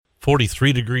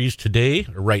43 degrees today,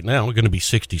 or right now. We're going to be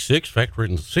 66. In fact, we're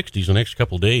in the 60s the next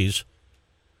couple days.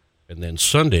 And then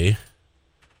Sunday,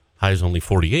 high's only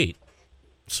 48.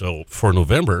 So for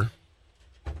November,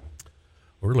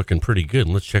 we're looking pretty good.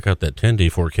 And let's check out that 10-day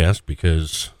forecast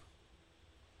because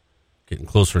getting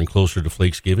closer and closer to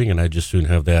Flakesgiving, and I just soon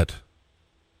have that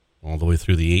all the way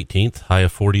through the 18th, high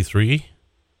of 43.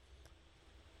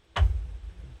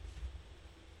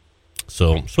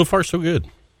 So far, so good.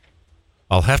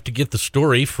 I'll have to get the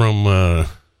story from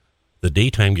the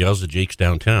daytime gals at Jake's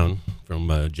Downtown, from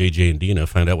JJ and Dina,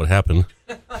 find out what happened.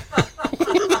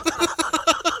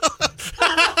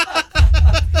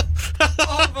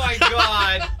 Oh, my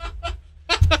God.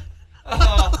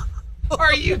 Oh,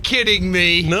 are you kidding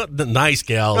me? No, the nice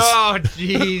gals. Oh,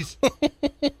 jeez.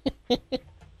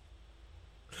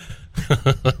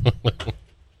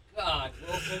 God,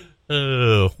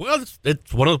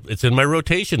 Wilson. Well, it's in my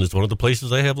rotation. It's one of the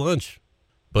places I have lunch.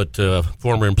 But a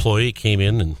former employee came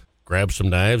in and grabbed some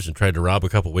knives and tried to rob a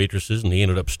couple waitresses, and he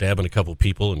ended up stabbing a couple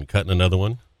people and cutting another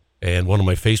one. And one of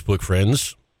my Facebook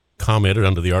friends commented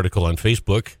under the article on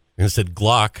Facebook and said,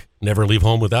 Glock, never leave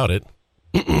home without it.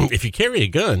 If you carry a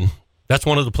gun, that's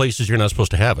one of the places you're not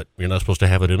supposed to have it. You're not supposed to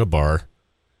have it in a bar,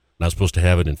 not supposed to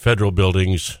have it in federal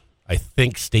buildings, I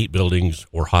think state buildings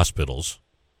or hospitals.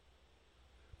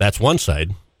 That's one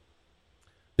side.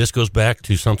 This goes back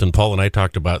to something Paul and I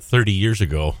talked about 30 years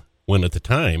ago, when at the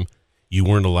time you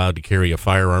weren't allowed to carry a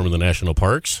firearm in the national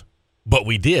parks. But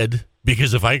we did,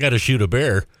 because if I got to shoot a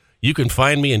bear, you can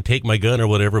find me and take my gun or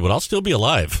whatever, but I'll still be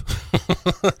alive.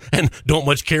 And don't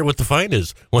much care what the fine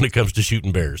is when it comes to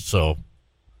shooting bears. So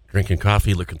drinking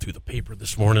coffee, looking through the paper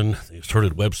this morning, the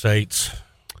assorted websites.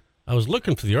 I was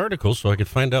looking for the article so I could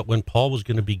find out when Paul was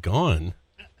going to be gone,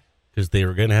 because they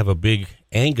were going to have a big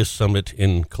Angus summit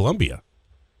in Columbia.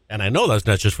 And I know that's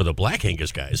not just for the Black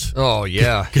Angus guys. Oh,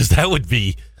 yeah. Because that would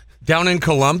be... Down in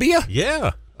Colombia?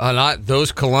 Yeah. Not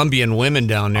those Colombian women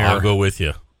down there. I'll go with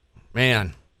you.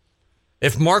 Man.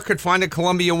 If Mark could find a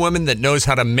Colombian woman that knows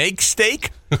how to make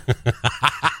steak,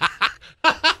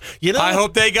 you know, I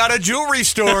hope they got a jewelry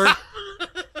store.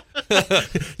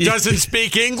 Doesn't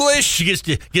speak English. She gets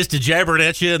to jabbering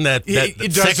at you in that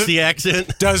sexy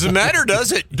accent. Doesn't matter,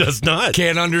 does it? Does not.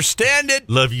 Can't understand it.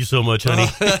 Love you so much, honey.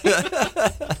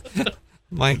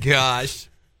 My gosh.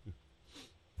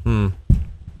 In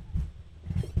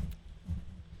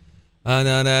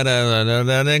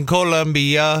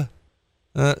Colombia.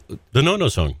 The No-No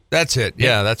song. That's it.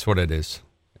 Yeah, that's what it is.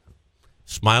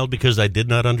 Smiled because I did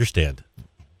not understand.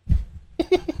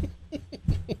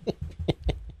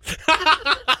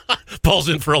 Paul's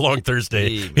in for a long Thursday.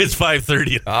 It's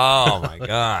 5:30. Oh, my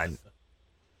God.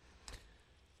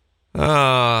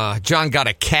 John got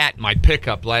a cat in my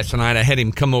pickup last night. I had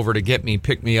him come over to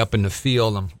pick me up in the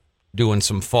field. I'm doing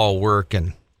some fall work,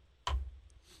 and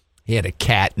he had a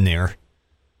cat in there.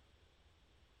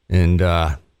 And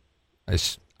I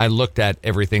looked at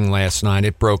everything last night.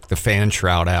 It broke the fan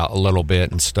shroud out a little bit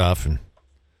and stuff, and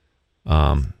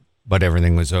but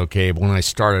everything was okay. But when I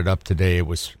started up today, it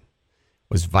was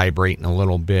vibrating a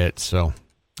little bit, so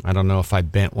I don't know if I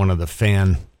bent one of the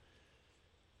fan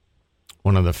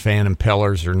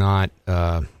impellers or not.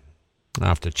 I'll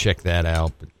have to check that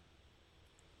out. But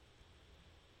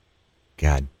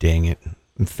God dang it.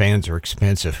 Fans are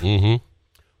expensive. Mm-hmm.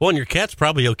 Well, and your cat's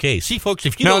probably okay. See, folks,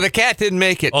 if you No, the cat didn't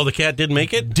make it. Oh, the cat didn't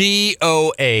make it?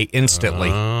 DOA, instantly.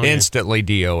 Instantly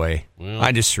DOA. Well,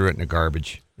 I just threw it in the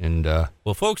garbage. And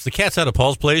well, folks, the cat's out of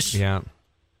Paul's place. Yeah.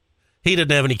 He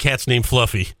didn't have any cats named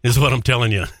Fluffy, is what I'm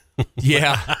telling you.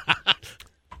 Yeah.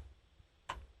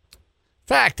 In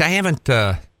fact, I haven't...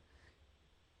 have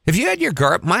you had your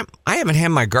I haven't had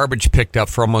my garbage picked up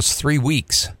for almost 3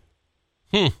 weeks.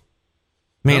 Man,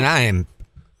 I am...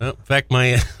 Well, in fact,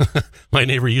 my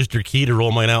neighbor used her key to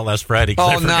roll mine out last Friday. Oh,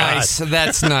 I forgot. Nice.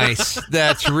 That's nice.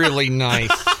 That's really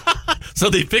nice. So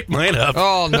they picked mine up.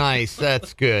 Oh, nice.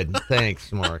 That's good.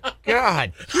 Thanks, Mark.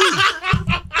 God, geez.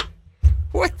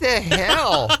 What the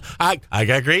hell? I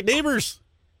got great neighbors.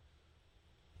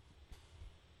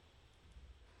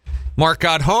 Mark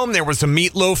got home. There was a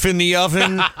meatloaf in the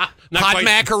oven. Hot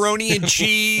macaroni and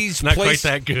cheese. Not quite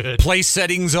that good. Place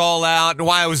settings all out. And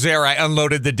while I was there, I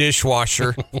unloaded the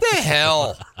dishwasher. The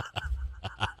hell?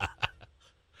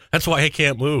 That's why I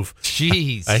can't move.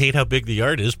 Jeez. I hate how big the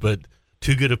yard is, but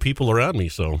too good of people around me,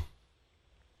 so.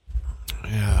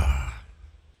 Yeah.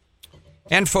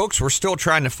 And, folks, we're still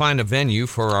trying to find a venue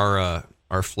for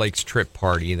our Flakes trip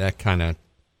party. That kind of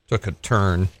took a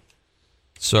turn.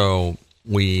 So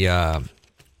we haven't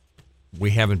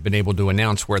been able to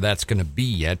announce where that's going to be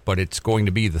yet, but it's going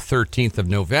to be the 13th of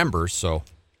November. So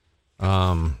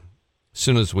As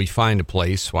soon as we find a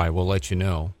place, why, we'll let you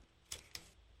know.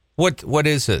 What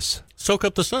is this? Soak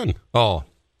Up the Sun. Oh,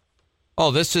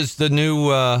 this is the new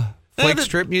Flake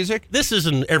Strip music? This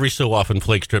isn't every so often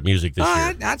Flake Strip music this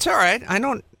year. That's all right. I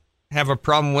don't have a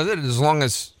problem with it as long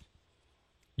as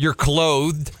you're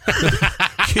clothed,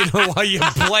 while you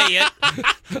play it.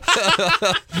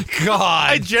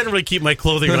 God. I generally keep my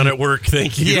clothing on at work,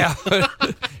 thank you. Yeah.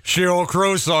 Sheryl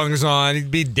Crow song's on.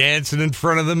 He'd be dancing in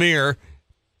front of the mirror.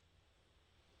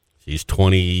 She's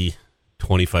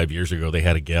 25 years ago, they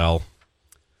had a gal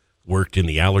worked in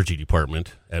the allergy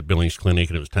department at Billings Clinic,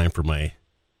 and it was time for my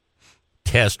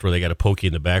test where they got to poke you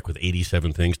in the back with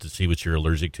 87 things to see what you're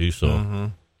allergic to.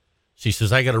 So she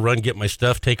says, I got to run, get my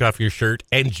stuff, take off your shirt,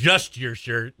 and just your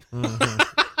shirt.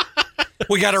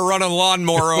 We got to run a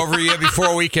lawnmower over you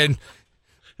before we can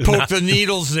poke the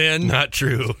needles in. Not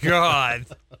true. God.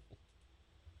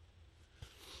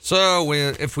 So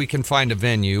if we can find a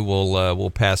venue,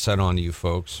 we'll pass that on to you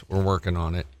folks. We're working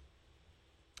on it.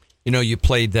 You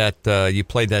played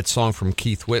that song from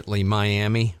Keith Whitley,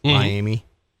 Miami. Miami.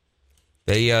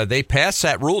 They passed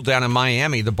that rule down in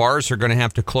Miami. The bars are going to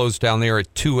have to close down there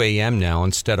at 2 a.m. now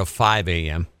instead of 5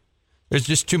 a.m. There's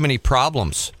just too many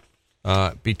problems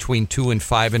between 2 and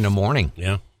 5 in the morning.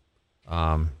 Yeah.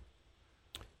 Well,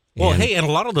 hey, and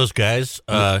a lot of those guys,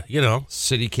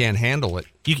 city can't handle it.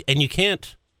 You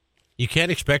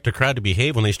can't expect a crowd to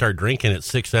behave when they start drinking at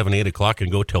 6, 7, 8 o'clock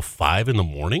and go till 5 in the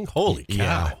morning. Holy cow!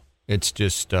 Yeah. It's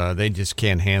just they just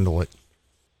can't handle it.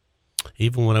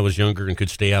 Even when I was younger and could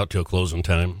stay out till closing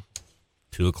time,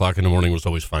 2 o'clock in the morning was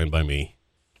always fine by me.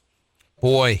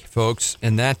 Boy, folks,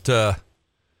 and that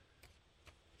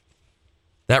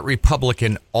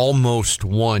Republican almost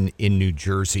won in New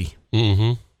Jersey.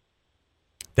 Mm-hmm.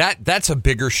 That's a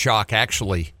bigger shock,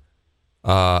 actually,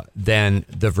 than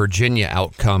the Virginia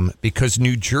outcome, because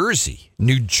New Jersey,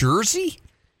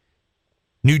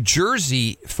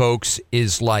 folks,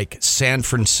 is like San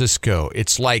Francisco.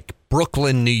 It's like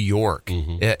Brooklyn, New York.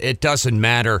 Mm-hmm. It doesn't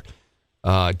matter.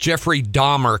 Jeffrey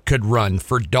Dahmer could run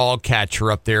for dog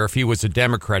catcher up there. If he was a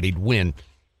Democrat, he'd win.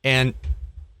 And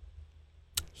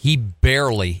he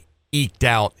barely eked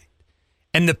out.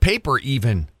 And the paper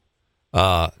even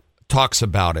talks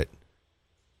about it.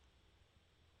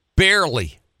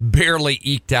 Barely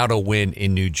eked out a win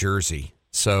in New Jersey.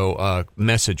 So a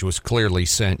message was clearly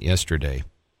sent yesterday.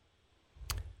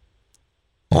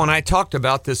 Oh, and I talked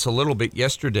about this a little bit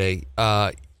yesterday.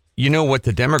 You know what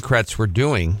the Democrats were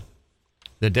doing?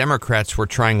 The Democrats were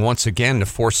trying once again to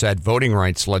force that voting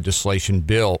rights legislation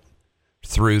bill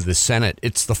through the Senate.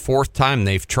 It's the fourth time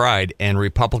they've tried, and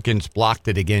Republicans blocked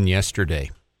it again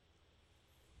yesterday.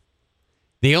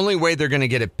 The only way they're going to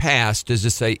get it passed is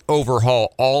to say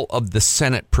overhaul all of the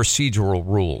Senate procedural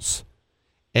rules.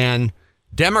 And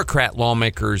Democrat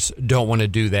lawmakers don't want to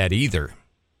do that either.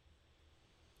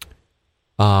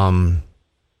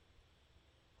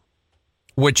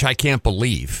 Which I can't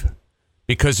believe.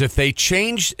 Because if they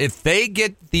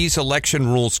get these election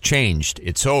rules changed,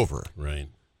 it's over. Right.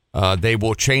 They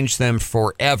will change them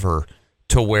forever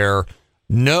to where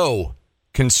no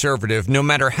conservative, no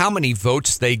matter how many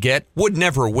votes they get, would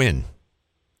never win.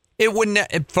 It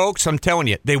wouldn't, folks, I'm telling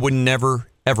you, they would never,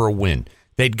 ever win.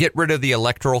 They'd get rid of the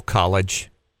Electoral College.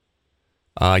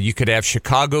 You could have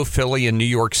Chicago, Philly, and New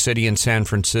York City, and San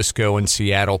Francisco, and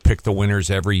Seattle pick the winners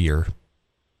every year.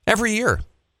 Every year.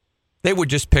 They would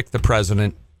just pick the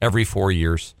president every 4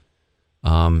 years.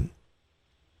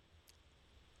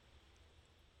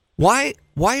 Why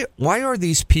are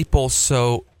these people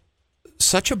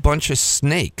such a bunch of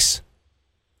snakes?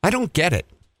 I don't get it.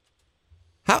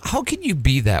 How can you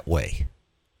be that way?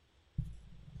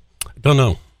 I don't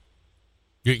know.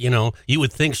 You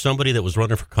would think somebody that was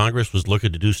running for Congress was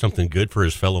looking to do something good for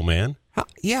his fellow man. How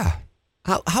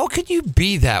could you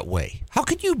be that way? How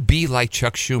could you be like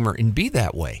Chuck Schumer and be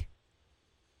that way?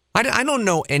 I don't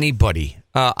know anybody.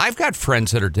 I've got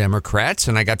friends that are Democrats,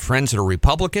 and I got friends that are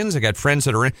Republicans. I got friends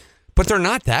that are but they're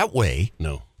not that way.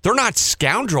 No. They're not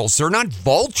scoundrels. They're not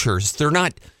vultures. They're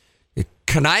not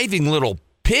conniving little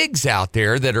pigs out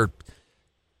there that are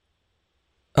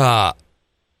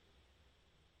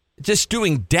just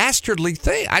doing dastardly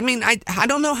things. I mean, I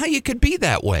don't know how you could be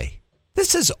that way.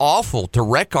 This is awful to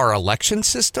wreck our election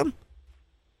system.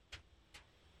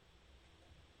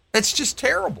 It's just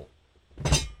terrible.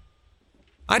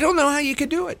 I don't know how you could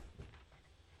do it.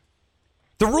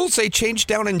 The rules they changed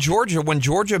down in Georgia when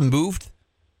Georgia moved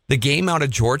the game out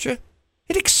of Georgia,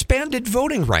 it expanded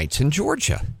voting rights in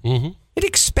Georgia. Mm-hmm. It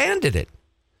expanded it.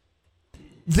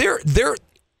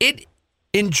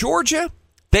 In Georgia,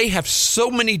 they have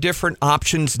so many different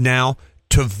options now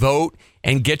to vote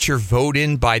and get your vote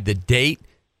in by the date,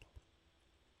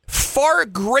 far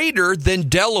greater than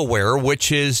Delaware,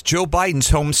 which is Joe Biden's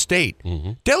home state.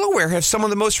 Mm-hmm. Delaware has some of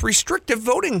the most restrictive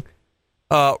voting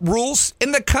rules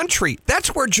in the country.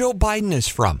 That's where Joe Biden is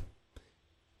from.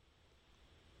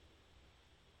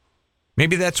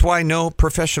 Maybe that's why no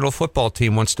professional football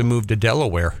team wants to move to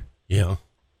Delaware. Yeah.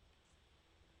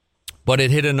 But it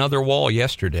hit another wall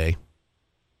yesterday.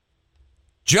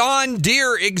 John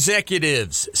Deere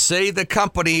executives say the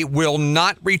company will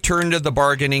not return to the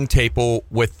bargaining table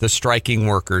with the striking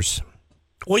workers.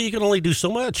 Well, you can only do so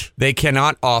much. They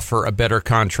cannot offer a better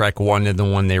contract one than the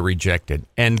one they rejected.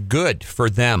 And good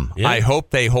for them. Yeah. I hope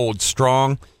they hold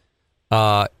strong.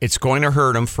 It's going to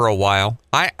hurt them for a while.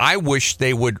 I wish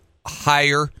they would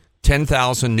hire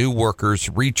 10,000 new workers,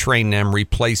 retrain them,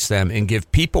 replace them, and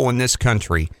give people in this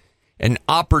country an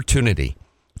opportunity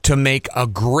to make a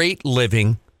great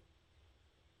living,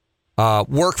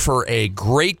 work for a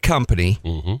great company,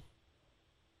 mm-hmm.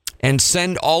 and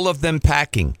send all of them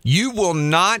packing. You will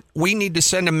not, we need to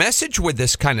send a message with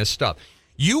this kind of stuff.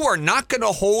 You are not going to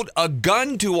hold a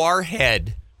gun to our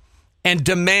head and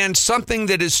demand something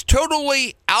that is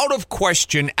totally out of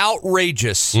question,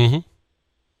 outrageous. Mm-hmm.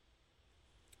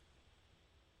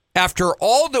 After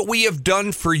all that we have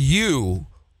done for you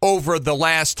over the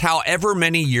last however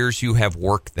many years you have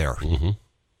worked there. Mm-hmm.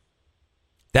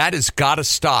 That has got to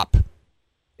stop.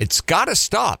 It's got to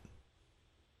stop.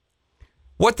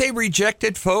 What they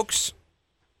rejected, folks,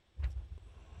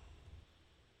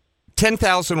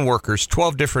 10,000 workers,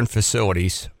 12 different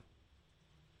facilities,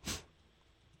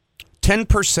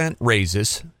 10%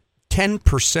 raises,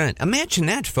 10%. Imagine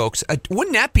that, folks.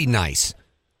 Wouldn't that be nice?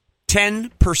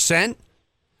 10%.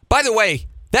 By the way,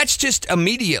 that's just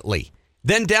immediately.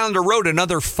 Then down the road,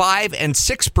 another 5 and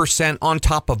 6% on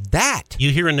top of that. You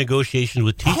hear in negotiations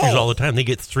with teachers all the time, they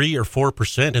get 3 or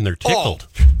 4% and they're tickled.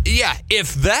 Yeah,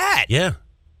 if that. Yeah.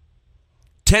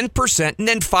 10% and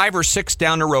then 5 or 6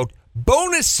 down the road.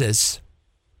 Bonuses,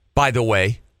 by the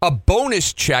way, a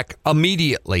bonus check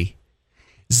immediately.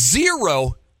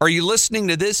 0, are you listening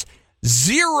to this?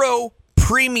 0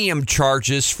 premium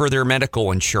charges for their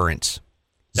medical insurance.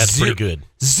 That's pretty good.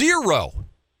 0.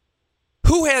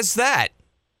 Who has that?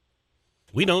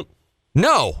 We don't.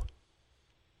 No.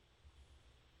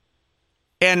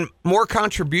 And more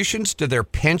contributions to their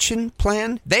pension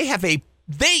plan? They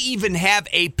even have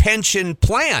a pension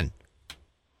plan.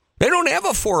 They don't have a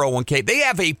 401k. They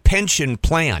have a pension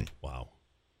plan. Wow.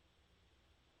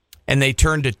 And they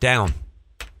turned it down.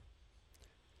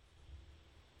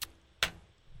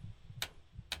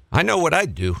 I know what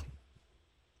I'd do.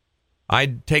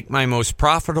 I'd take my most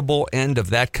profitable end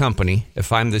of that company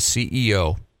if I'm the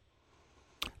CEO.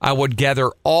 I would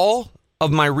gather all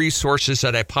of my resources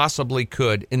that I possibly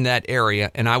could in that area,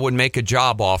 and I would make a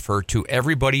job offer to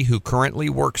everybody who currently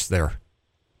works there.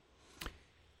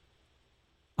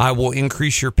 I will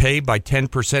increase your pay by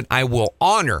 10%. I will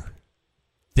honor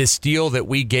this deal that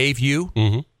we gave you.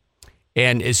 Mm-hmm.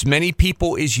 And as many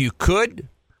people as you could,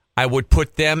 I would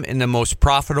put them in the most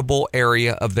profitable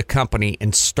area of the company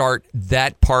and start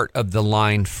that part of the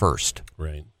line first.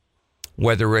 Right.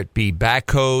 Whether it be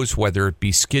backhoes, whether it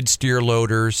be skid steer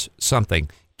loaders, something.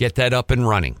 Get that up and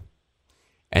running.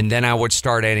 And then I would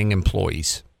start adding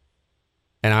employees.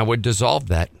 And I would dissolve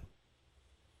that.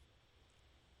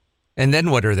 And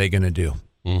then what are they going to do?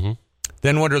 Mm-hmm.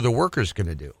 Then what are the workers going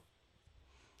to do?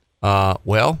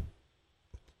 Well,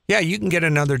 yeah, you can get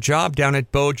another job down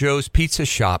at Bojo's Pizza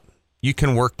Shop. You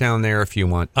can work down there if you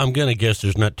want. I'm going to guess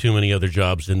there's not too many other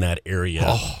jobs in that area.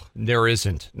 Oh, there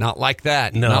isn't. Not like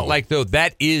that. No. Not like those.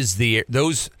 That is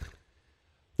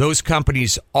those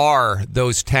companies are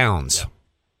those towns.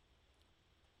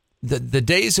 Yeah. The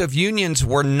days of unions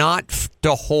were not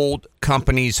to hold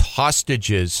companies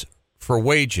hostages for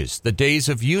wages. The days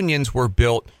of unions were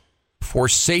built for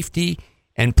safety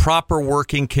and proper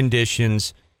working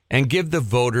conditions and give the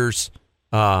voters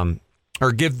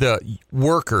or give the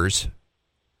workers,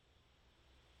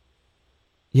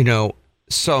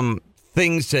 some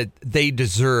things that they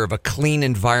deserve, a clean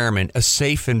environment, a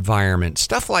safe environment,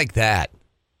 stuff like that.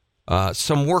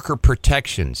 Some worker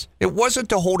protections. It wasn't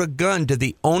to hold a gun to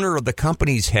the owner of the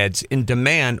company's heads in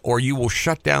demand or you will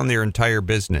shut down their entire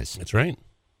business. That's right.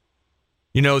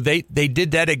 They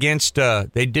did that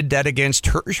against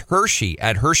Hershey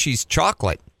at Hershey's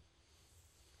Chocolate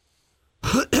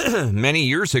many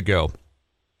years ago.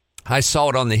 I saw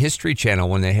it on the History Channel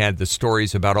when they had the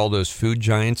stories about all those food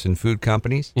giants and food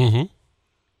companies. Mm-hmm.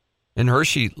 And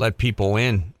Hershey let people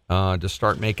in to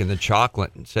start making the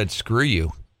chocolate and said, screw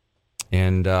you.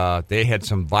 And they had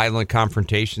some violent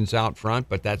confrontations out front,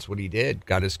 but that's what he did.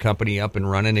 Got his company up and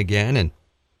running again, and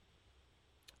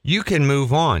you can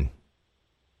move on.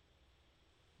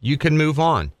 You can move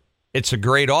on. It's a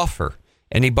great offer.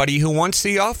 Anybody who wants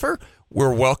the offer,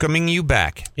 we're welcoming you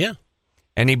back. Yeah.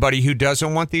 Anybody who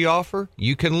doesn't want the offer,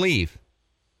 you can leave.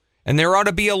 And there ought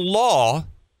to be a law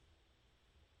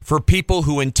for people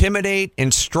who intimidate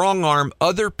and strong-arm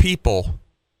other people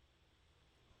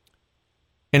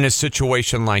in a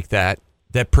situation like that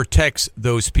protects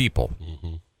those people.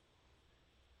 Mm-hmm.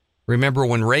 Remember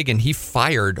when Reagan, he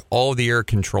fired all the air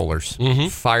controllers. Mm-hmm.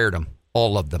 Fired them,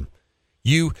 all of them.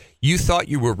 You thought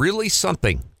you were really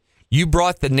something. You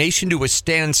brought the nation to a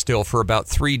standstill for about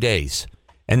 3 days,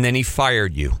 and then he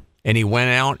fired you. And he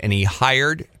went out and he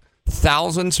hired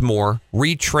thousands more,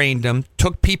 retrained them,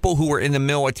 took people who were in the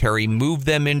military, moved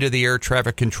them into the air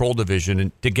traffic control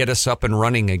division to get us up and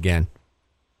running again.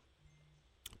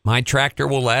 My tractor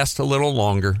will last a little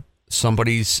longer.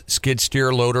 Somebody's skid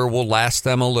steer loader will last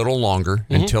them a little longer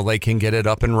until they can get it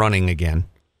up and running again.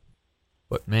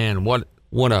 But man, what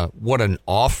an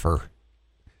offer.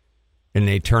 And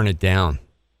they turn it down.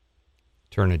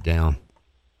 Turn it down.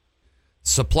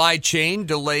 Supply chain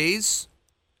delays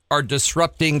are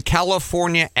disrupting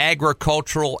California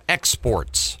agricultural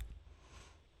exports.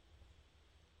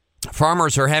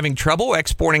 Farmers are having trouble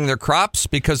exporting their crops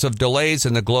because of delays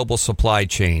in the global supply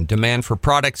chain. Demand for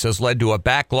products has led to a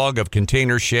backlog of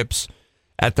container ships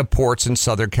at the ports in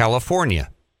Southern California.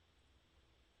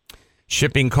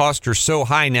 Shipping costs are so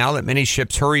high now that many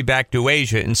ships hurry back to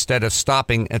Asia instead of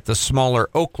stopping at the smaller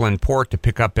Oakland port to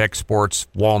pick up exports,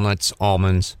 walnuts,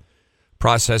 almonds.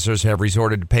 Processors have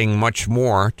resorted to paying much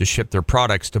more to ship their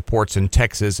products to ports in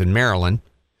Texas and Maryland.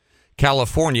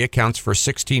 California accounts for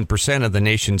 16% of the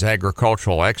nation's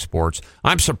agricultural exports.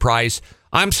 I'm surprised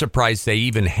they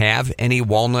even have any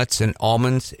walnuts and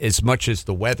almonds, as much as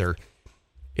the weather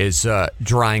is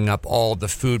drying up all the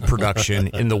food production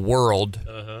in the world.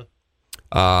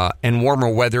 And warmer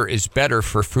weather is better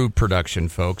for food production,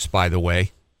 folks, by the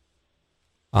way.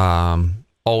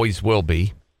 Always will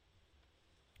be.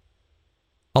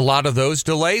 A lot of those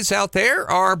delays out there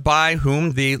are by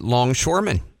whom? The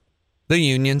longshoremen, the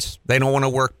unions. They don't want to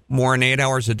work more than 8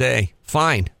 hours a day.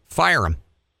 Fine. Fire them.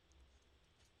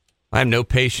 I have no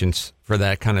patience for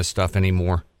that kind of stuff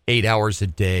anymore. 8 hours a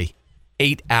day.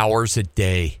 8 hours a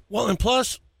day. Well, and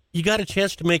plus, you got a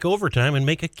chance to make overtime and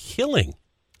make a killing.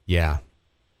 Yeah.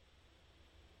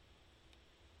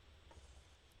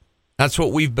 That's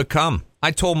what we've become. I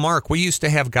told Mark, we used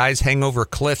to have guys hang over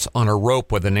cliffs on a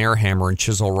rope with an air hammer and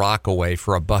chisel rock away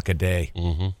for $1 a day.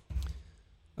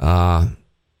 Mm-hmm.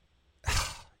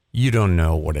 You don't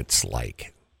know what it's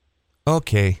like.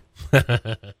 Okay. We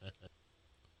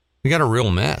got a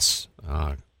real mess.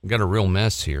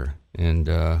 Here. And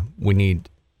we need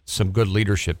some good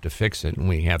leadership to fix it. And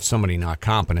we have somebody not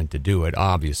competent to do it,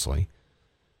 obviously.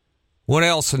 What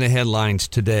else in the headlines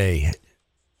today?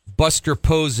 Buster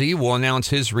Posey will announce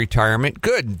his retirement.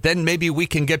 Good. Then maybe we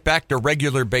can get back to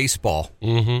regular baseball.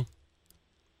 Mm-hmm.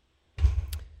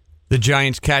 The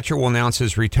Giants catcher will announce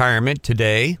his retirement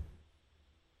today.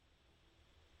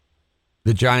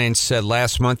 The Giants said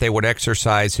last month they would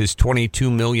exercise his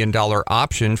 $22 million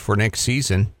option for next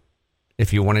season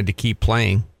if he wanted to keep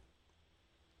playing.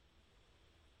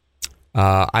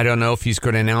 I don't know if he's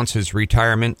going to announce his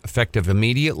retirement effective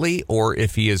immediately or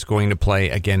if he is going to play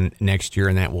again next year,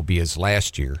 and that will be his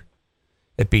last year.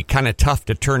 It'd be kind of tough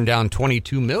to turn down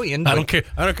 $22 million. I don't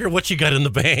care what you got in the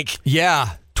bank.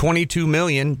 Yeah, $22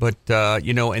 million, but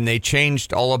and they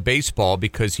changed all of baseball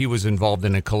because he was involved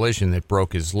in a collision that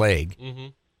broke his leg. Mm-hmm.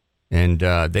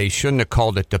 And they shouldn't have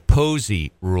called it the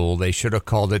Posey rule. They should have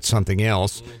called it something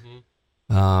else. Mm-hmm.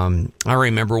 I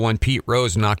remember when Pete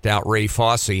Rose knocked out Ray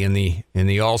Fosse in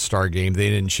the All-Star game. They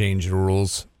didn't change the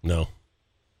rules. No.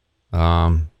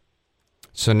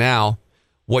 So now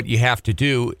what you have to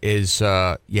do is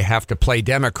you have to play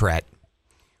Democrat.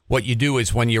 What you do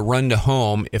is when you run to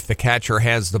home, if the catcher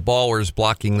has the ball or is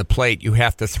blocking the plate, you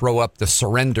have to throw up the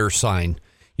surrender sign.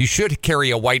 You should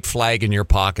carry a white flag in your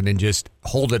pocket and just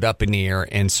hold it up in the air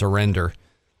and surrender.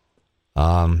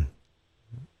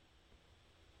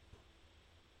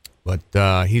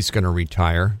 But he's going to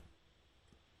retire.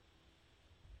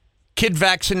 Kid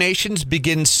vaccinations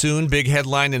begin soon. Big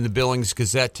headline in the Billings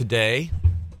Gazette today.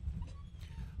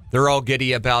 They're all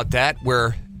giddy about that,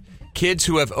 where kids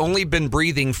who have only been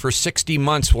breathing for 60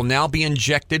 months will now be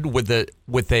injected with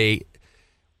a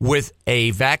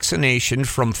vaccination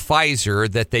from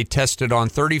Pfizer that they tested on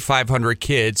 3,500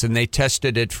 kids, and they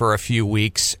tested it for a few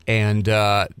weeks, and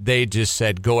they just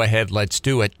said, go ahead, let's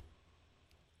do it.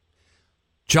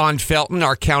 John Felton,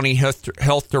 our county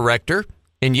health director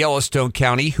in Yellowstone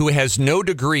County, who has no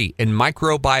degree in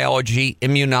microbiology,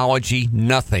 immunology,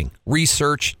 nothing,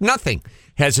 research, nothing,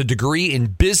 has a degree in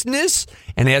business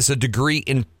and has a degree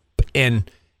in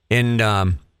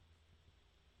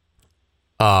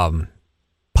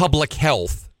public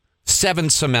health, 7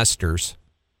 semesters,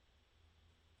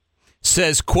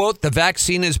 says, quote, "The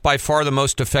vaccine is by far the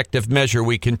most effective measure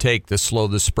we can take to slow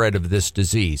the spread of this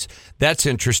disease." That's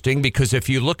interesting because if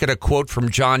you look at a quote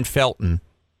from John Felton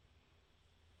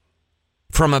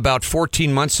from about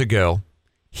 14 months ago,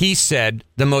 he said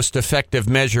the most effective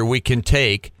measure we can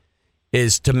take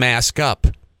is to mask up.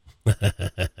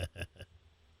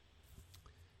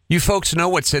 You folks know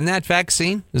what's in that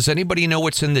vaccine? Does anybody know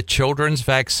what's in the children's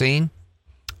vaccine?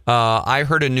 I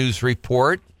heard a news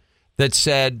report that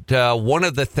said one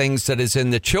of the things that is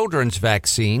in the children's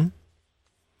vaccine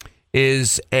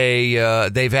is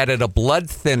they've added a blood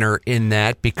thinner in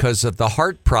that because of the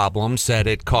heart problems that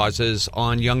it causes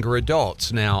on younger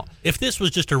adults. Now, if this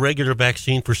was just a regular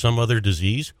vaccine for some other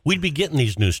disease, we'd be getting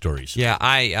these news stories. Yeah,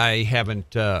 I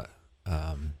haven't.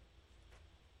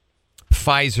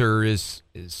 Pfizer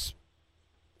is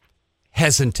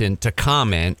hesitant to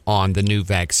comment on the new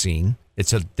vaccine.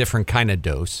 It's a different kind of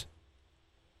dose.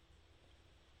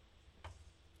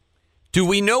 Do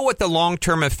we know what the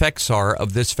long-term effects are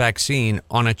of this vaccine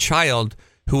on a child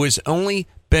who has only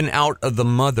been out of the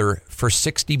mother for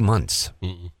 60 months?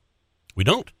 Mm-mm. We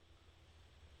don't.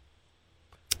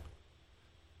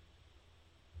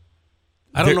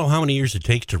 I don't know how many years it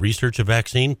takes to research a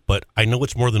vaccine, but I know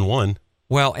it's more than one.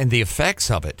 Well, and the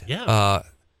effects of it. Yeah.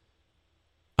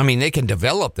 I mean, they can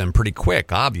develop them pretty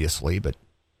quick, obviously, but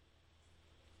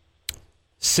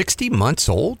 60 months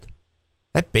old?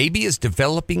 That baby is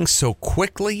developing so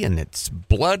quickly, and its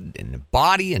blood and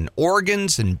body and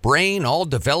organs and brain all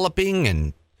developing,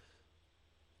 and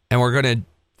we're going to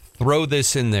throw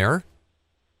this in there.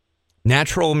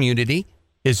 Natural immunity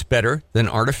is better than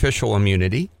artificial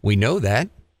immunity. We know that.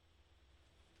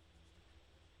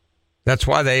 That's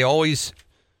why they always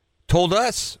told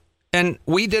us, and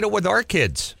we did it with our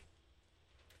kids.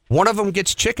 One of them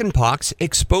gets chicken pox,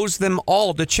 expose them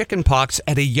all to chicken pox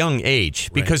at a young age.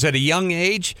 Right. Because at a young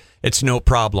age, it's no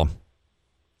problem.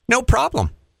 No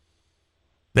problem.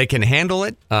 They can handle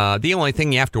it. The only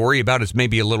thing you have to worry about is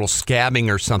maybe a little scabbing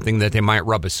or something that they might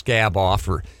rub a scab off,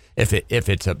 or if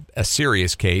it's a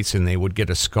serious case and they would get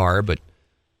a scar. But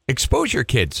expose your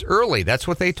kids early. That's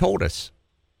what they told us.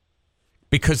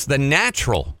 Because the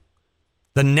natural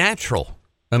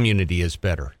immunity is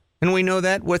better. And we know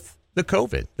that with the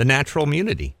COVID. The natural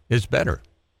immunity is better.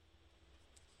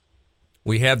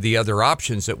 We have the other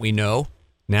options that we know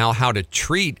now how to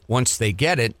treat once they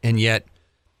get it, and yet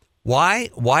why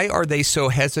are they so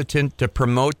hesitant to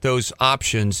promote those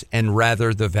options and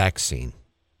rather the vaccine?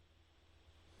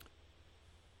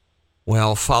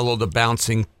 Well, follow the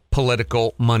bouncing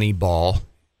political money ball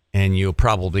and you'll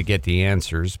probably get the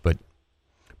answers, but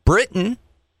Britain's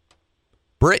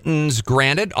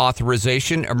granted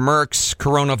authorization of Merck's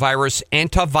coronavirus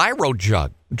antiviral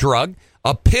drug,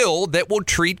 a pill that will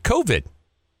treat COVID.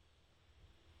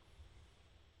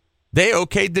 They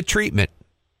okayed the treatment.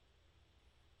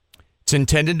 It's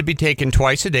intended to be taken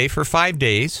twice a day for 5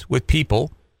 days with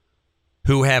people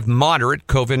who have moderate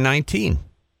COVID-19.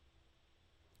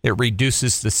 It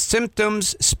reduces the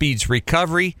symptoms, speeds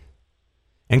recovery,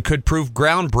 and could prove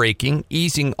groundbreaking,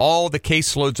 easing all the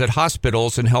caseloads at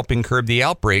hospitals and helping curb the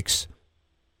outbreaks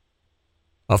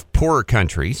of poorer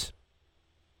countries.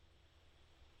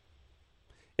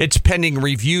 It's pending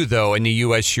review, though, in the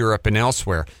U.S., Europe, and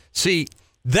elsewhere. See,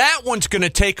 that one's going to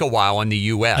take a while in the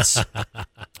U.S.,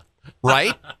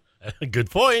 right? Good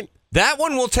point. That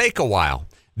one will take a while.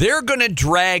 They're going to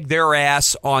drag their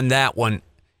ass on that one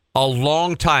a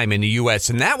long time in the U.S.,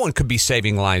 and that one could be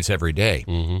saving lives every day.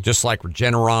 Mm-hmm. Just like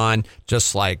Regeneron,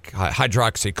 just like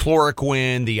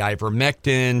hydroxychloroquine, the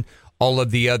ivermectin, all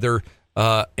of the other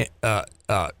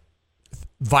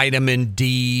vitamin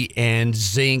D and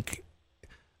zinc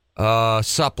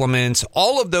supplements,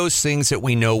 all of those things that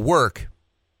we know work.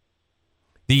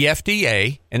 The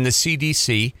FDA and the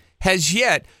CDC has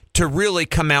yet to really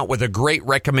come out with a great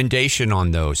recommendation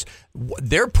on those.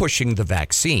 They're pushing the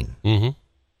vaccine. Mm-hmm.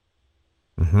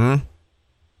 Mm-hmm.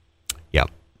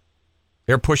 Yep.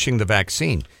 They're pushing the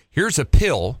vaccine. Here's a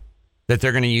pill that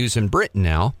they're going to use in Britain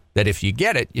now, that if you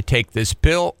get it, you take this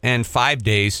pill, and 5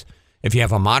 days, if you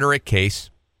have a moderate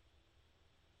case,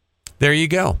 there you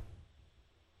go.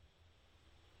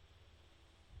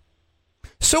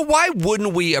 So why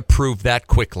wouldn't we approve that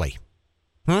quickly?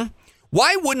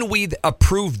 Why wouldn't we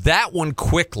approve that one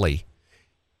quickly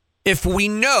if we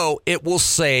know it will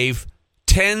save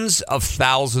tens of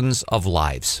thousands of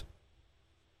lives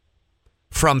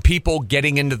from people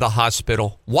getting into the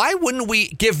hospital, why wouldn't we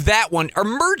give that one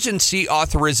emergency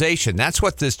authorization? That's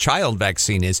what this child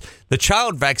vaccine is. The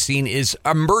child vaccine is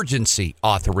emergency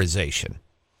authorization.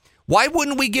 Why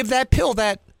wouldn't we give that pill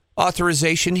that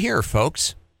authorization here,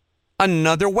 folks?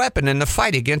 Another weapon in the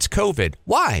fight against COVID.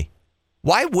 Why?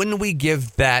 Why wouldn't we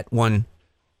give that one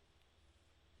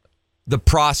the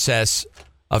process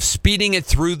of speeding it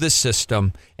through the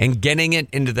system and getting it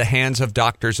into the hands of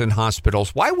doctors and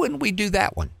hospitals? Why wouldn't we do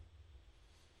that one?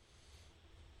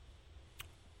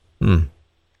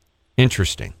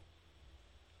 Interesting.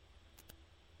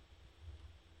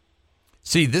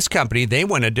 See, this company, they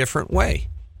went a different way.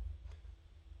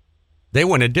 They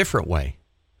went a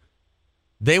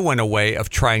way of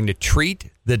trying to treat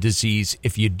the disease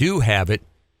if you do have it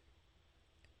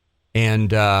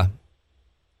and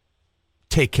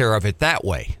take care of it that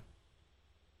way,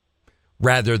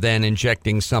 rather than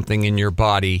injecting something in your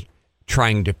body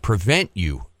trying to prevent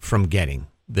you from getting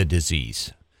the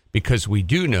disease. Because we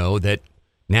do know that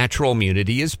natural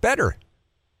immunity is better.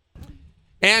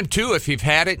 And too, if you've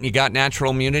had it and you got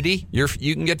natural immunity, you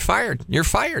can get fired. You're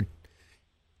fired.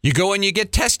 You go and you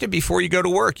get tested before you go to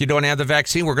work. You don't have the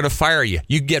vaccine, we're going to fire you.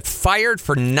 You get fired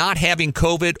for not having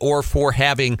COVID or for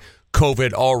having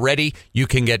COVID already. You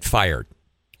can get fired.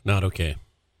 Not okay.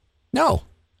 No,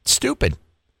 it's stupid.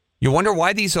 You wonder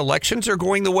why these elections are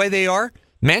going the way they are?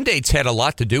 Mandates had a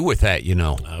lot to do with that, you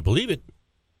know. I believe it.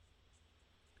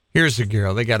 Here's a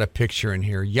girl. They got a picture in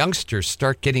here. Youngsters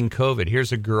start getting COVID.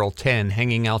 Here's a girl, 10,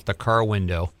 hanging out the car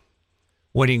window,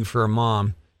 waiting for her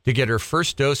mom to get her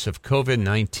first dose of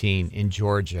COVID-19 in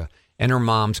Georgia. And her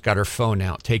mom's got her phone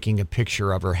out, taking a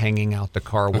picture of her hanging out the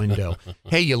car window.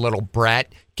 Hey, you little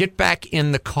brat, get back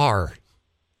in the car.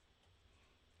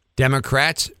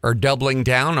 Democrats are doubling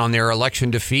down on their election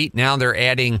defeat. Now they're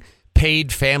adding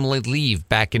paid family leave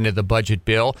back into the budget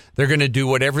bill. They're going to do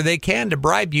whatever they can to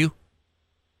bribe you.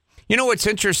 You know what's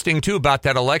interesting, too, about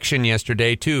that election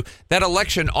yesterday, too? That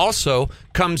election also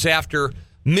comes after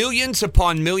millions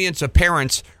upon millions of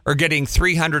parents are getting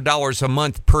 $300 a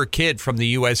month per kid from the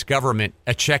U.S. government,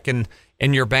 a check in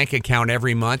your bank account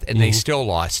every month, and they still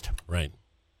lost. Right.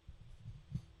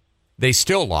 They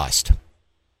still lost.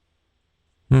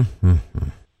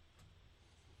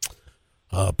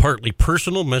 Partly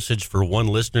personal message for one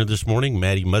listener this morning,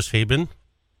 Maddie Mushaben.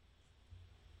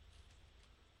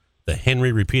 The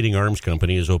Henry Repeating Arms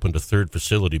Company has opened a third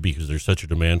facility because there's such a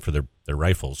demand for their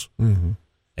rifles. Mm-hmm.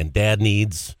 And Dad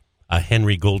needs a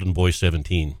Henry Golden Boy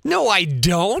 17. No, I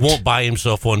don't. Won't buy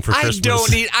himself one for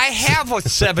Christmas. I have a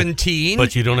 17.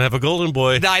 But you don't have a Golden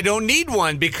Boy. I don't need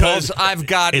one because I've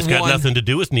got It's got nothing to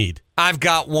do with need. I've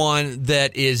got one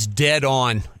that is dead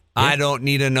on. Yeah. I don't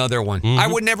need another one. Mm-hmm. I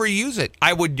would never use it.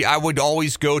 I would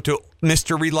always go to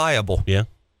Mr. Reliable. Yeah.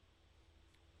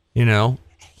 You know,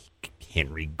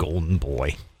 Henry Golden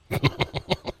Boy.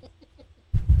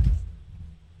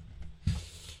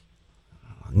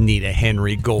 Need a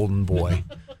Henry Golden Boy.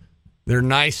 They're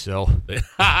nice, though.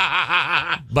 But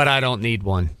I don't need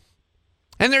one.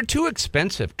 And they're too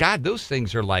expensive. God, those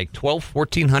things are like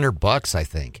 $1,400, I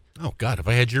think. Oh, God, if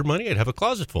I had your money, I'd have a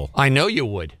closet full. I know you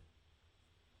would.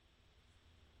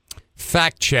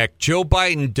 Fact check. Joe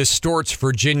Biden distorts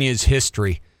Virginia's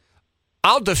history.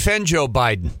 I'll defend Joe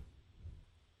Biden.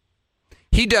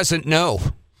 He doesn't know.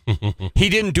 He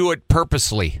didn't do it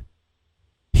purposely.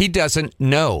 He doesn't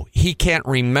know. He can't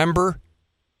remember.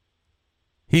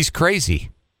 He's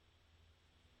crazy.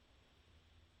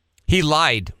 He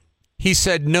lied. He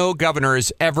said no governor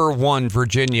has ever won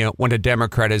Virginia when a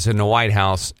Democrat is in the White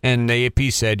House. And the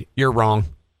AP said, you're wrong.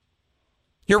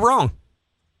 You're wrong.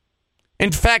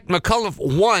 In fact, McAuliffe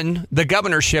won the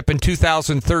governorship in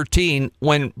 2013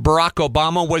 when Barack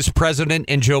Obama was president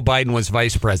and Joe Biden was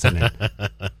vice president.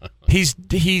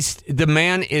 The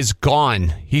man is gone.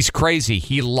 He's crazy.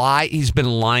 He's been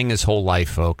lying his whole life,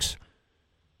 folks.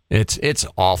 It's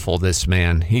awful, this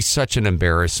man. He's such an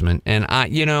embarrassment. And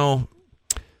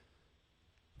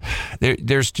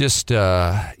there's just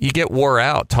you get wore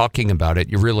out talking about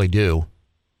it. You really do.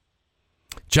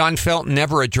 John Felton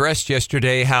never addressed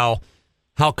yesterday how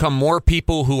come more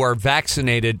people who are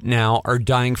vaccinated now are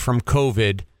dying from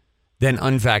COVID than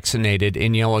unvaccinated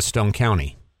in Yellowstone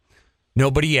County.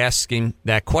 Nobody asking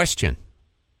that question.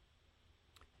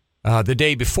 The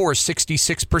day before,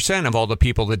 66% of all the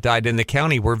people that died in the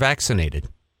county were vaccinated.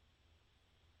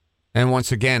 And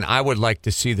once again, I would like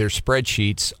to see their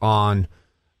spreadsheets on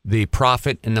the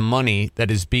profit and the money that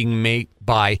is being made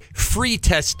by free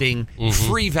testing,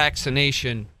 free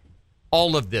vaccination,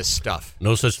 all of this stuff.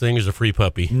 No such thing as a free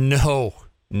puppy. No.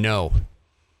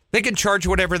 They can charge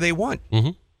whatever they want.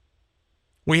 Mm-hmm.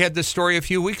 We had this story a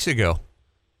few weeks ago.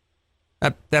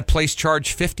 That place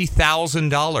charged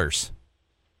 $50,000.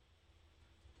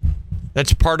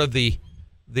 That's part of the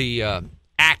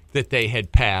act that they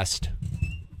had passed.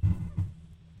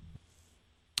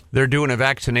 They're doing a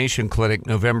vaccination clinic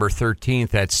November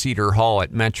 13th at Cedar Hall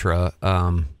at Metra,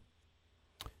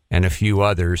 and a few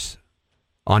others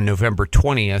on November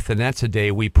 20th, and that's a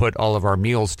day we put all of our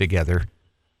meals together.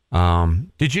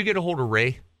 Did you get a hold of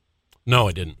Ray? No,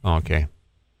 I didn't. Okay.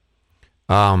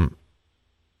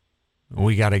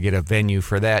 We got to get a venue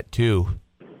for that, too.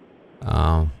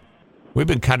 We've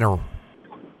been kind of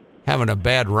having a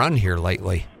bad run here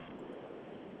lately.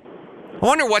 I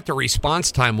wonder what the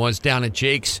response time was down at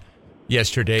Jake's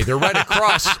yesterday. They're right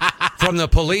across from the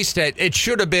police station. It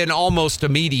should have been almost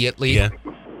immediately.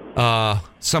 Yeah.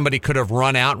 Somebody could have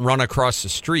run out and run across the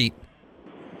street.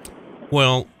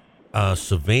 Well,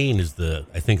 Sylvain is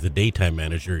I think the daytime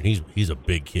manager, and he's a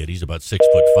big kid. He's about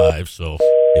 6'5", so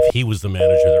if he was the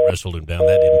manager that wrestled him down,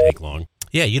 that didn't take long.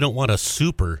 Yeah, you don't want a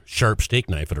super sharp steak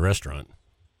knife at a restaurant.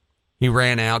 He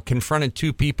ran out, confronted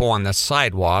two people on the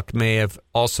sidewalk, may have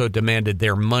also demanded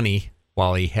their money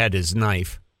while he had his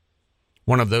knife.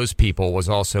 One of those people was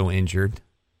also injured.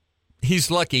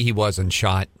 He's lucky he wasn't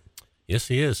shot. Yes,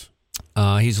 he is.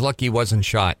 He's lucky he wasn't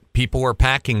shot. People were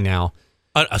packing now.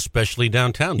 Especially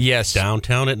downtown. Yes.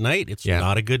 Downtown at night, it's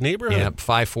not a good neighborhood. Yeah,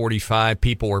 5:45,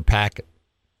 people were packing.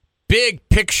 Big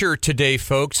picture today,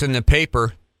 folks, in the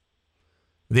paper.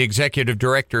 The executive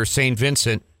director of St.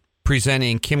 Vincent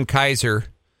presenting Kim Kaiser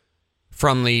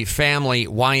from the family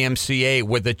YMCA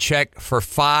with a check for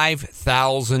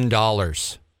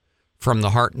 $5,000 from the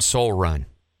Heart and Soul Run.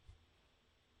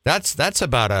 That's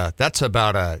about a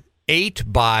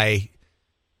 8 by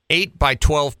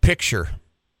 12 picture,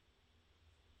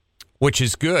 which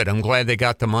is good. I'm glad they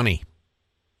got the money.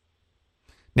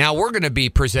 Now we're going to be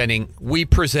presenting. We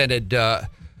presented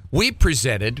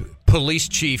Police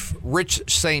Chief Rich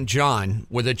St. John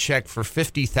with a check for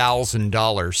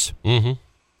 $50,000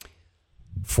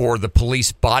 for the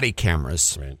police body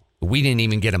cameras. Right. We didn't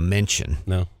even get a mention.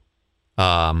 No.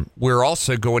 We're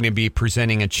also going to be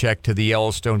presenting a check to the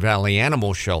Yellowstone Valley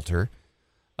Animal Shelter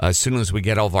as soon as we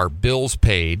get all of our bills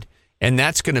paid, and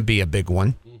that's going to be a big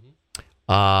one.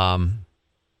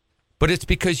 But it's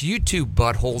because you two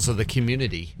buttholes of the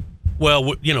community. Well,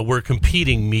 we're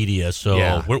competing media,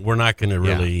 so we're not going to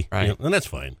really, right. And that's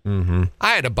fine. Mm-hmm.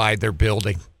 I had to buy their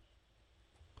building.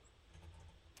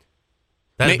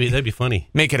 That'd be funny.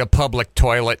 Make it a public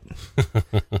toilet.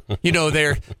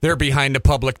 They're behind the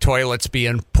public toilets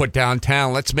being put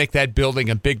downtown. Let's make that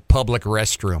building a big public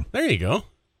restroom. There you go.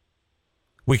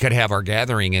 We could have our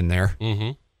gathering in there.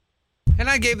 Mm-hmm. And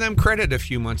I gave them credit a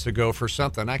few months ago for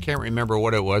something. I can't remember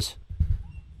what it was.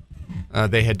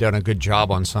 They had done a good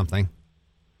job on something.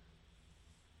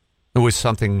 It was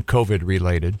something COVID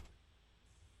related.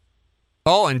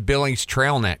 Oh, and Billings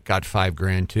TrailNet got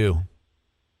 $5,000 too.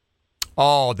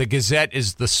 Oh, the Gazette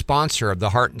is the sponsor of the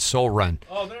Heart and Soul Run.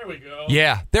 Oh, there we go.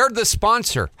 Yeah, they're the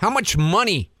sponsor. How much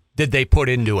money did they put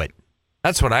into it?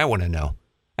 That's what I want to know.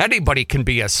 Anybody can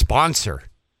be a sponsor.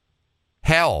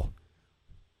 Hell,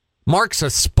 Mark's a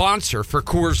sponsor for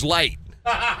Coors Light.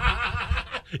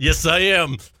 Yes, I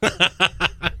am.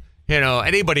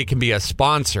 Anybody can be a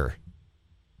sponsor.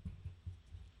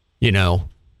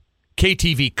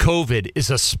 KTV COVID is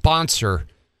a sponsor,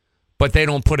 but they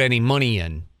don't put any money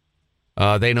in.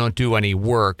 They don't do any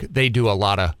work. They do a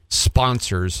lot of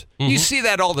sponsors. Mm-hmm. You see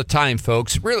that all the time,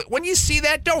 folks. Really, when you see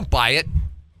that, don't buy it.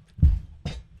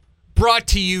 Brought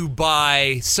to you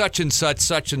by such and such,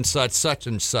 such and such, such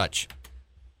and such.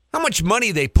 How much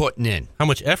money they putting in? How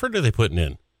much effort are they putting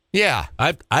in? Yeah.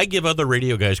 I give other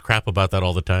radio guys crap about that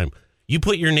all the time. You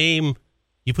put your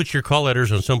call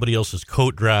letters on somebody else's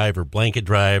coat drive or blanket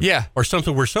drive. Yeah. Or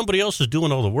something where somebody else is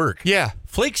doing all the work. Yeah.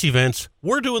 Flakes events,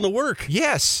 we're doing the work.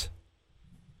 Yes.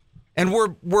 And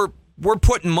we're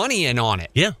putting money in on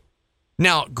it. Yeah.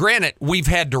 Now, granted, we've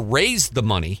had to raise the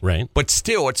money. Right. But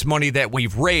still, it's money that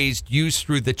we've raised, used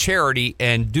through the charity,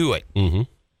 and do it. Mm-hmm.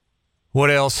 What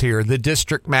else here? The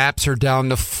district maps are down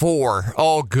to 4.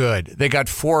 Oh, good. They got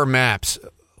 4 maps.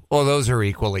 Well, those are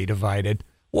equally divided.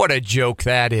 What a joke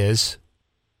that is.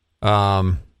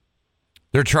 They're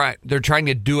trying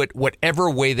to do it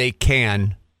whatever way they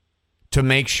can to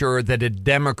make sure that a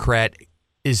Democrat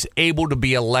is able to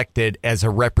be elected as a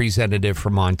representative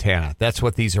from Montana. That's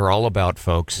what these are all about,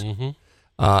 folks. Mm-hmm.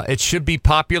 It should be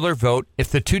popular vote.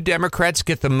 If the 2 Democrats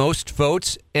get the most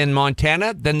votes in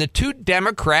Montana, then the 2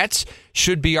 Democrats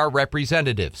should be our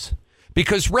representatives.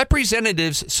 because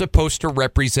representatives supposed to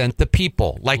represent the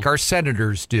people like our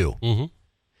senators do. Mm-hmm.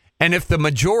 And if the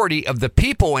majority of the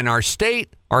people in our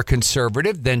state are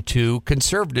conservative, then 2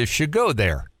 conservatives should go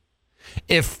there.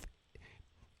 If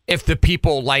the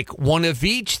people like one of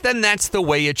each, then that's the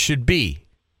way it should be.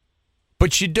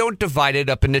 But you don't divide it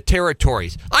up into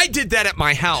territories. I did that at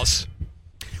my house.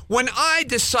 When I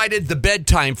decided the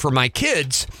bedtime for my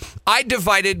kids, I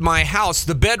divided my house,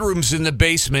 the bedrooms in the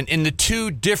basement, into 2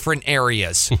 different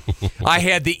areas. I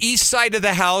had the east side of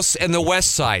the house and the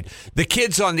west side. The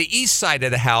kids on the east side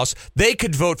of the house, they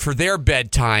could vote for their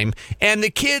bedtime, and the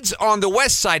kids on the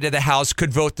west side of the house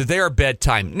could vote to their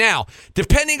bedtime. Now,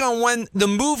 depending on when the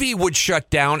movie would shut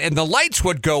down and the lights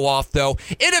would go off, though,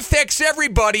 it affects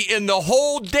everybody in the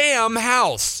whole damn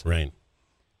house. Right.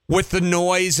 With the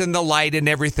noise and the light and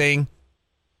everything.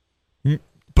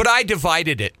 But I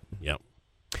divided it. Yep.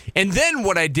 And then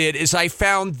what I did is I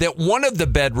found that one of the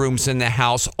bedrooms in the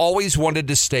house always wanted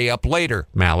to stay up later,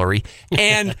 Mallory.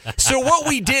 And so what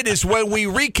we did is when we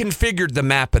reconfigured the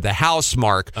map of the house,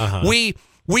 Mark, we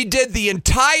did the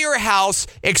entire house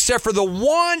except for the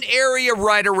one area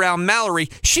right around Mallory.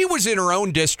 She was in her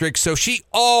own district, so she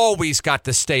always got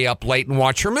to stay up late and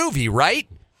watch her movie, right?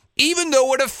 Even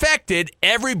though it affected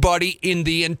everybody in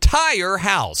the entire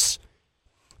house.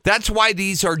 That's why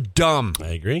these are dumb. I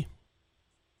agree.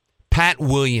 Pat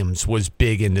Williams was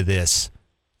big into this.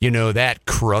 You know, that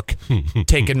crook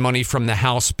taking money from the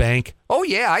house bank. Oh,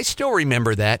 yeah, I still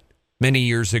remember that many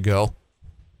years ago.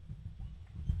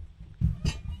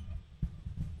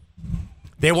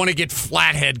 They want to get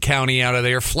Flathead County out of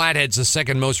there. Flathead's the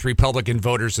second most Republican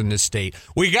voters in this state.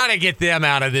 We got to get them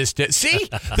out of this. See?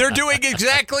 They're doing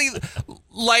exactly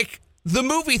like the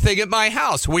movie thing at my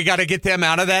house. We got to get them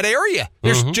out of that area.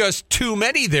 There's just too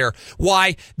many there.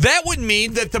 Why? That would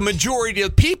mean that the majority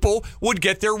of people would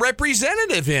get their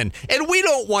representative in. And we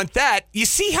don't want that. You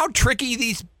see how tricky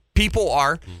these people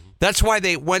are? That's why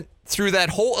they went through that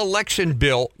whole election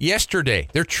bill yesterday.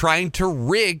 They're trying to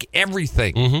rig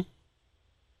everything.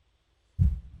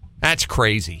 That's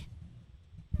crazy.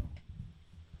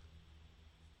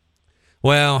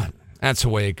 Well, that's the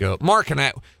way it goes. Mark and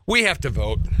I, we have to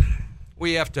vote.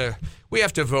 We have to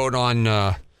vote on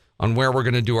where we're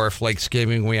going to do our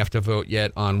Flakesgiving. We have to vote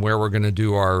yet on where we're going to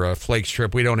do our Flakes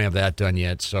trip. We don't have that done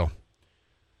yet, so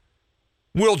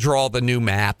we'll draw the new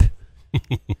map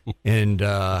and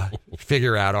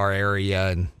figure out our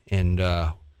area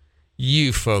and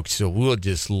you folks, so we'll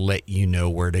just let you know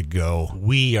where to go.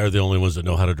 We are the only ones that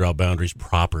know how to draw boundaries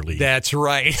properly. That's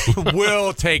right.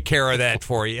 We'll take care of that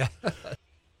for you. Did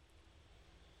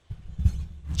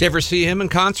you ever see him in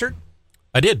concert?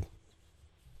 I did.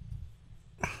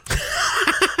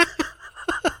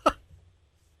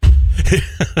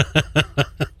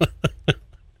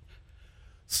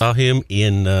 Saw him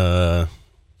in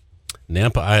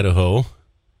Nampa, Idaho.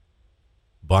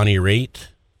 Bonnie Raitt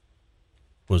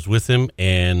was with him,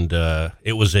 and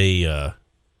it was a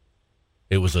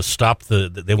stop.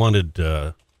 They wanted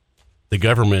the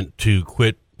government to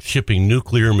quit shipping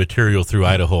nuclear material through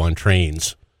Idaho on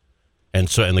trains, and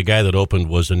the guy that opened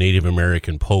was a Native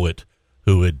American poet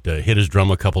who would hit his drum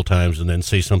a couple times and then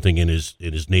say something in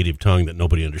his native tongue that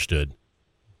nobody understood.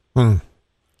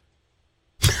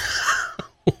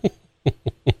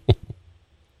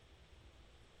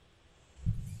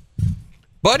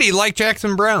 Buddy liked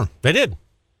Jackson Browne. They did.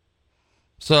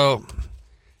 So,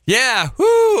 yeah,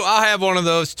 I'll have one of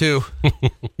those too.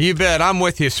 You bet. I'm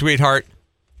with you, sweetheart.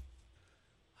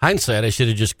 Hindsight, I should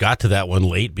have just got to that one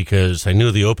late because I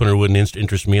knew the opener wouldn't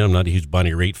interest me. I'm not a huge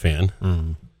Bonnie Raitt fan.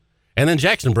 And then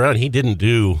Jackson Browne, he didn't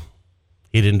do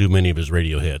many of his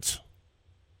radio hits.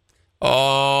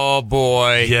 Oh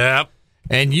boy. Yep.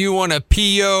 And you want to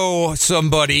PO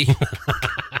somebody.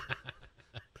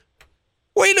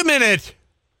 Wait a minute.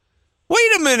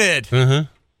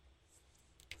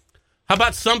 How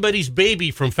about Somebody's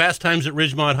Baby from Fast Times at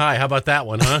Ridgemont High? How about that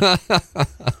one, huh?